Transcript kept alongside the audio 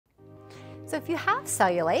So if you have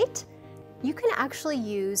cellulite, you can actually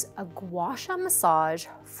use a Gua Sha massage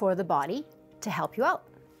for the body to help you out.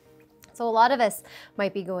 So a lot of us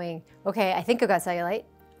might be going, okay, I think I've got cellulite.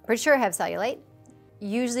 Pretty sure I have cellulite.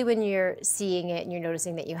 Usually when you're seeing it and you're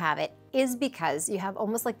noticing that you have it is because you have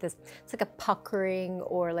almost like this, it's like a puckering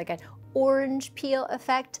or like an orange peel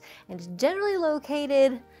effect, and it's generally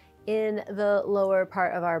located in the lower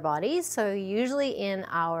part of our bodies. So usually in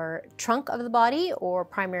our trunk of the body or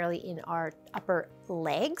primarily in our upper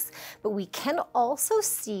legs, but we can also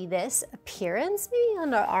see this appearance maybe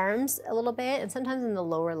on our arms a little bit and sometimes in the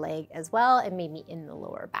lower leg as well, and maybe in the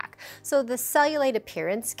lower back. So the cellulite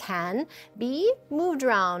appearance can be moved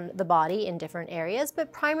around the body in different areas,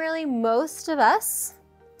 but primarily most of us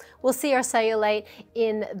we'll see our cellulite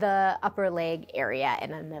in the upper leg area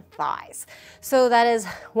and in the thighs. So that is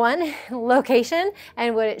one location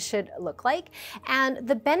and what it should look like. And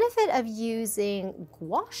the benefit of using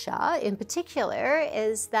Gua Sha in particular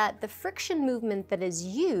is that the friction movement that is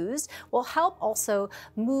used will help also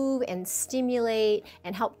move and stimulate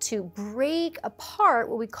and help to break apart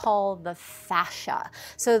what we call the fascia.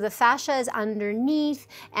 So the fascia is underneath,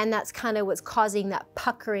 and that's kind of what's causing that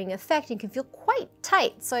puckering effect and can feel quite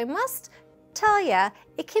tight. So I must tell you,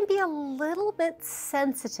 it can be a little bit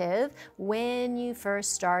sensitive when you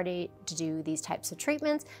first started to do these types of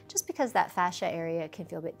treatments, just because that fascia area can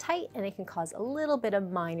feel a bit tight and it can cause a little bit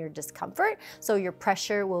of minor discomfort. So your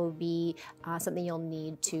pressure will be something you'll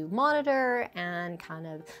need to monitor and kind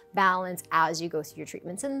of balance as you go through your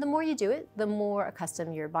treatments. And the more you do it, the more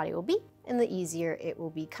accustomed your body will be and the easier it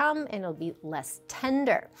will become, and it'll be less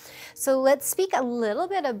tender. So let's speak a little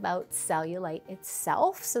bit about cellulite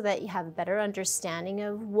itself so that you have a better understanding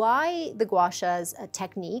of why the Gua Sha's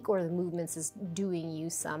technique or the movements is doing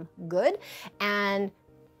you some good, and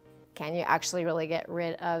can you actually really get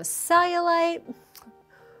rid of cellulite?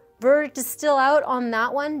 Verdict is still out on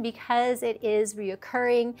that one because it is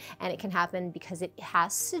reoccurring, and it can happen because it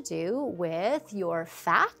has to do with your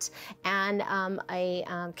fat and a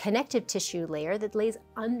connective tissue layer that lays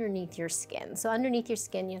underneath your skin. So underneath your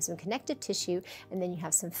skin you have some connective tissue, and then you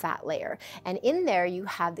have some fat layer, and in there you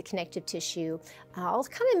have the connective tissue. I'll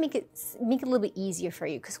kind of make it a little bit easier for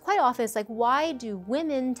you, because quite often it's like, why do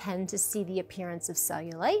women tend to see the appearance of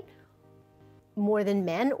cellulite more than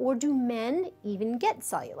men, or do men even get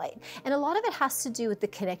cellulite? And a lot of it has to do with the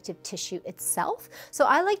connective tissue itself. So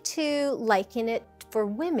I like to liken it for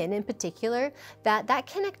women in particular, that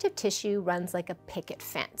connective tissue runs like a picket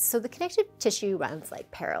fence. So the connective tissue runs like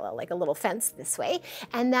parallel, like a little fence this way,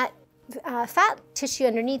 and that fat tissue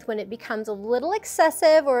underneath, when it becomes a little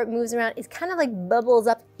excessive or it moves around, it kind of like bubbles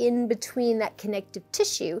up in between that connective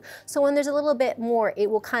tissue. So when there's a little bit more, it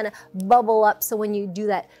will kind of bubble up. So when you do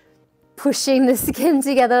that pushing the skin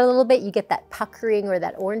together a little bit, you get that puckering or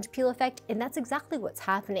that orange peel effect, and that's exactly what's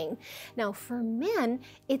happening. Now for men,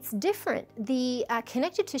 it's different. The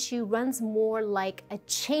connective tissue runs more like a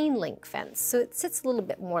chain link fence, so it sits a little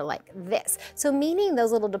bit more like this. So meaning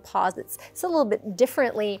those little deposits sit a little bit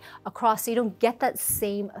differently across, so you don't get that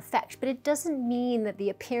same effect. But it doesn't mean that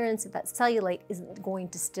the appearance of that cellulite isn't going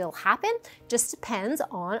to still happen. It just depends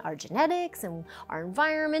on our genetics and our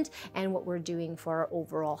environment and what we're doing for our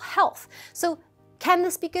overall health. So can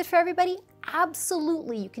this be good for everybody?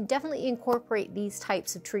 Absolutely. You can definitely incorporate these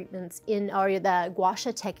types of treatments in the Gua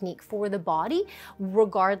Sha technique for the body,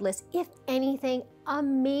 regardless. If anything,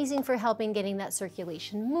 amazing for helping getting that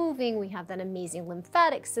circulation moving. We have that amazing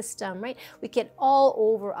lymphatic system, right? We get all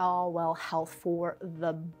overall well health for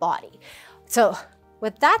the body. So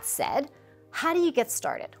with that said, how do you get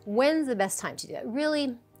started? When's the best time to do it?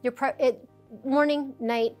 Really, morning,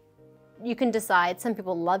 night, you can decide. Some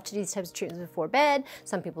people love to do these types of treatments before bed.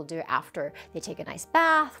 Some people do it after they take a nice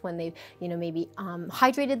bath, when they've, maybe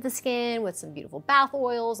hydrated the skin with some beautiful bath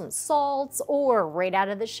oils and salts, or right out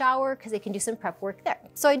of the shower, because they can do some prep work there.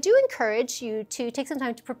 So I do encourage you to take some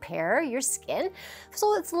time to prepare your skin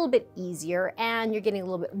so it's a little bit easier and you're getting a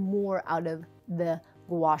little bit more out of the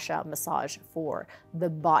Gua Sha massage for the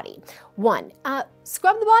body. One,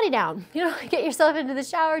 scrub the body down. Get yourself into the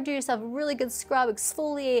shower, do yourself a really good scrub,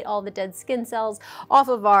 exfoliate all the dead skin cells off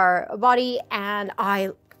of our body. And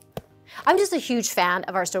I'm just a huge fan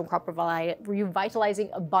of our Stone Crop Revitalizing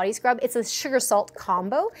Body Scrub. It's a sugar salt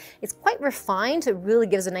combo. It's quite refined, so it really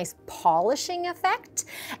gives a nice polishing effect.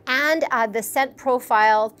 And the scent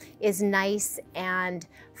profile is nice and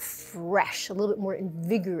fresh, a little bit more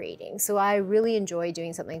invigorating. So I really enjoy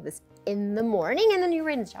doing something like this in the morning, and then you're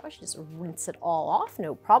right in the shower, you just rinse it all off,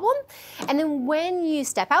 no problem. And then when you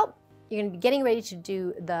step out, you're going to be getting ready to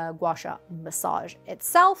do the Gua Sha massage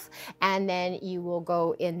itself, and then you will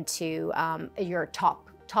go into your top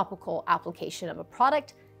topical application of a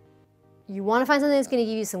product. You want to find something that's going to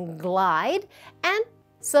give you some glide and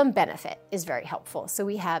some benefit is very helpful. So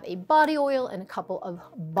we have a body oil and a couple of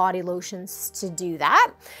body lotions to do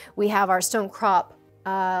that. We have our Stone Crop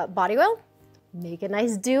body oil. Make a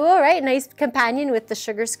nice duo, right? Nice companion with the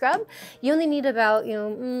sugar scrub. You only need about,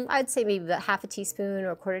 I'd say maybe about half a teaspoon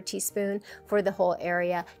or a quarter teaspoon for the whole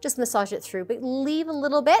area. Just massage it through, but leave a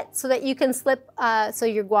little bit so that you can slip, so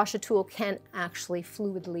your Gua Sha tool can actually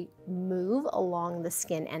fluidly move along the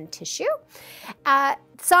skin and tissue.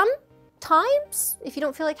 Sometimes, if you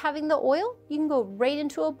don't feel like having the oil, you can go right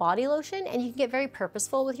into a body lotion, and you can get very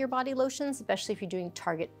purposeful with your body lotions, especially if you're doing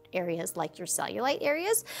target areas like your cellulite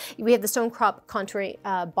areas. We have the Stone Crop Contouring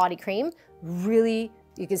Body Cream. Really,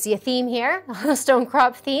 you can see a theme here, a Stone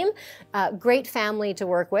Crop theme. Great family to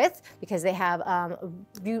work with because they have a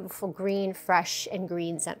beautiful green, fresh and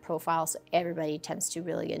green scent profile, so everybody tends to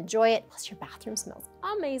really enjoy it. Plus your bathroom smells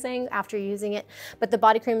amazing after using it. But the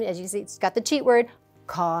body cream, as you see, it's got the cheat word,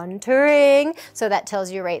 contouring. So that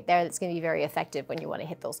tells you right there that's going to be very effective when you want to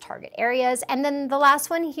hit those target areas. And then the last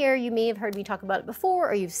one here, you may have heard me talk about it before,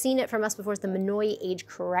 or you've seen it from us before, is the Monoi Age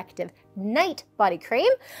Corrective Night Body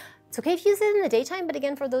Cream. It's okay if you use it in the daytime, but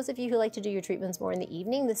again, for those of you who like to do your treatments more in the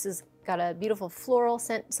evening, this has got a beautiful floral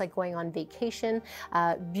scent. It's like going on vacation.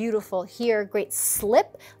 Beautiful here, great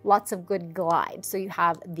slip, lots of good glide. So you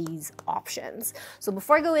have these options. So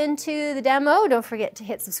before I go into the demo, don't forget to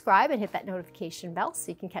hit subscribe and hit that notification bell so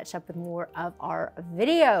you can catch up with more of our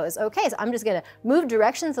videos. Okay, so I'm just gonna move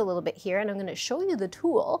directions a little bit here, and I'm gonna show you the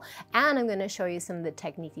tool, and I'm gonna show you some of the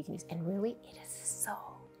technique you can use. And really, it is so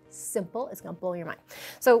simple, it's gonna blow your mind.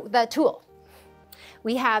 So the tool,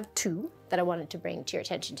 we have two that I wanted to bring to your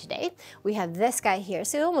attention today. We have this guy here.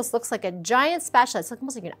 So it almost looks like a giant spatula. It's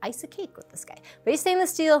almost like you can ice a cake with this guy. But he's stainless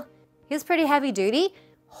steel, he's pretty heavy duty.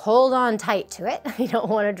 Hold on tight to it. You don't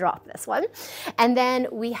wanna drop this one. And then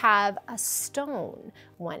we have a stone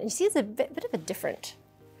one. And you see it's a bit of a different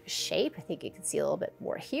shape. I think you can see a little bit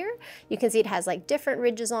more here. You can see it has like different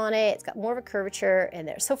ridges on it. It's got more of a curvature in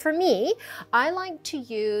there. So for me, I like to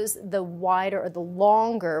use the wider or the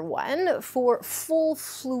longer one for full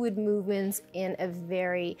fluid movements in a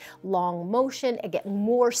very long motion. I get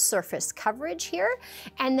more surface coverage here.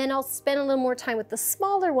 And then I'll spend a little more time with the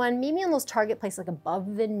smaller one, maybe on those target places like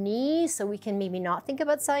above the knee. So we can maybe not think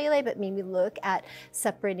about cellulite, but maybe look at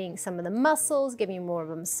separating some of the muscles, giving you more of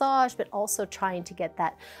a massage, but also trying to get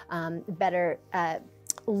that better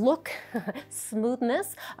look,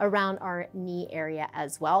 smoothness around our knee area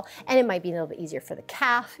as well. And it might be a little bit easier for the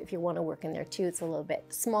calf if you want to work in there too. It's a little bit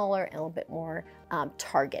smaller and a little bit more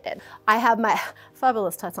targeted. I have my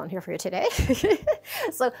fabulous tuts on here for you today.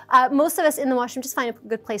 So most of us in the washroom just find a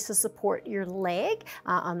good place to support your leg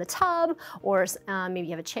on the tub, or maybe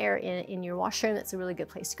you have a chair in your washroom. That's a really good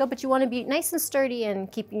place to go. But you want to be nice and sturdy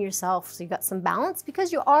and keeping yourself so you've got some balance,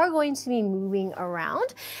 because you are going to be moving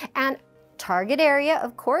around. And target area,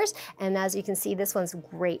 of course, and as you can see, this one's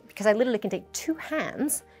great because I literally can take two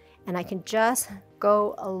hands and I can just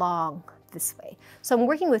go along this way. So I'm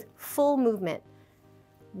working with full movement.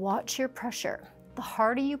 Watch your pressure. The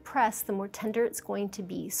harder you press, the more tender it's going to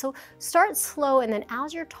be. So start slow, and then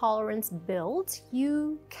as your tolerance builds,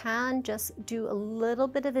 you can just do a little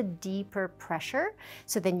bit of a deeper pressure,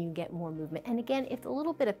 so then you get more movement. And again, if a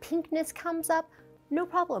little bit of pinkness comes up, no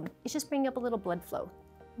problem. It's just bringing up a little blood flow.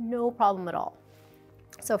 No problem at all.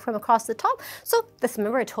 So from across the top, so this,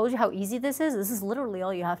 remember I told you how easy this is? This is literally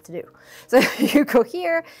all you have to do. So you go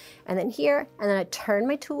here, and then I turn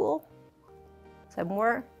my tool, so I have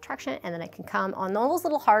more traction, and then I can come on all those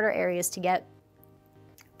little harder areas to get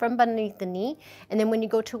from beneath the knee. And then when you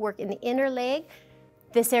go to work in the inner leg,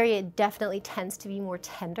 this area definitely tends to be more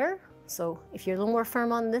tender. So if you're a little more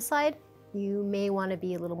firm on this side, you may want to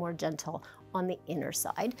be a little more gentle on the inner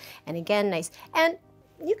side. And again, nice. And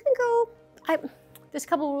you can go, there's a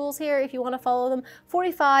couple rules here if you want to follow them.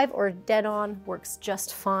 45 or dead on works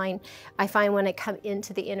just fine. I find when I come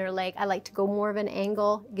into the inner leg, I like to go more of an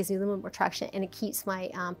angle. It gives me a little bit more traction, and it keeps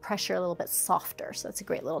my pressure a little bit softer. So that's a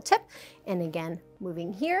great little tip. And again,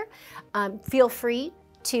 moving here, feel free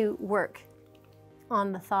to work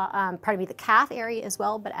on the the calf area as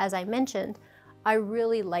well. But as I mentioned, I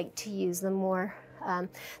really like to use the more,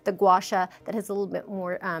 the Gua Sha that has a little bit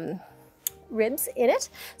more ribs in it,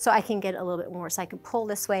 so I can get a little bit more. So I can pull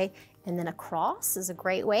this way, and then across is a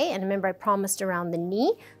great way. And remember, I promised around the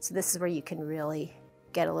knee, so this is where you can really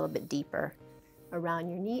get a little bit deeper around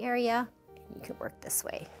your knee area. You can work this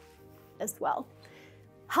way as well.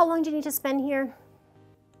 How long do you need to spend here?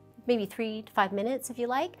 Maybe 3 to 5 minutes if you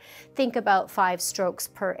like. Think about 5 strokes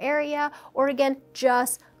per area, or again,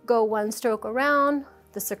 just go 1 stroke around,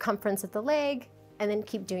 the circumference of the leg, and then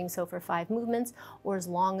keep doing so for 5 movements, or as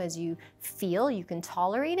long as you feel you can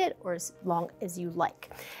tolerate it, or as long as you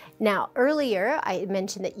like. Now, earlier I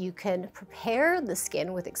mentioned that you can prepare the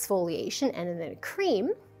skin with exfoliation and then a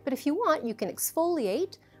cream, but if you want, you can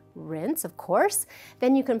exfoliate, rinse, of course,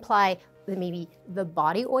 then you can apply maybe the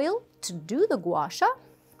body oil to do the gua sha,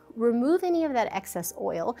 remove any of that excess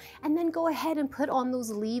oil, and then go ahead and put on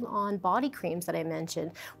those leave-on body creams that I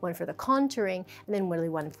mentioned, one for the contouring, and then really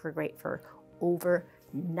one for great for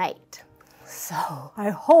overnight. So I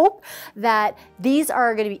hope that these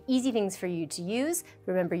are going to be easy things for you to use.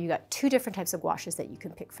 Remember, you got 2 different types of gua shas that you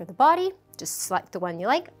can pick for the body. Just select the one you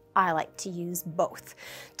like. I like to use both.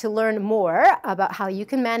 To learn more about how you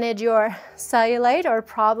can manage your cellulite or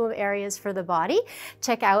problem areas for the body,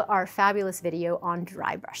 check out our fabulous video on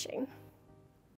dry brushing.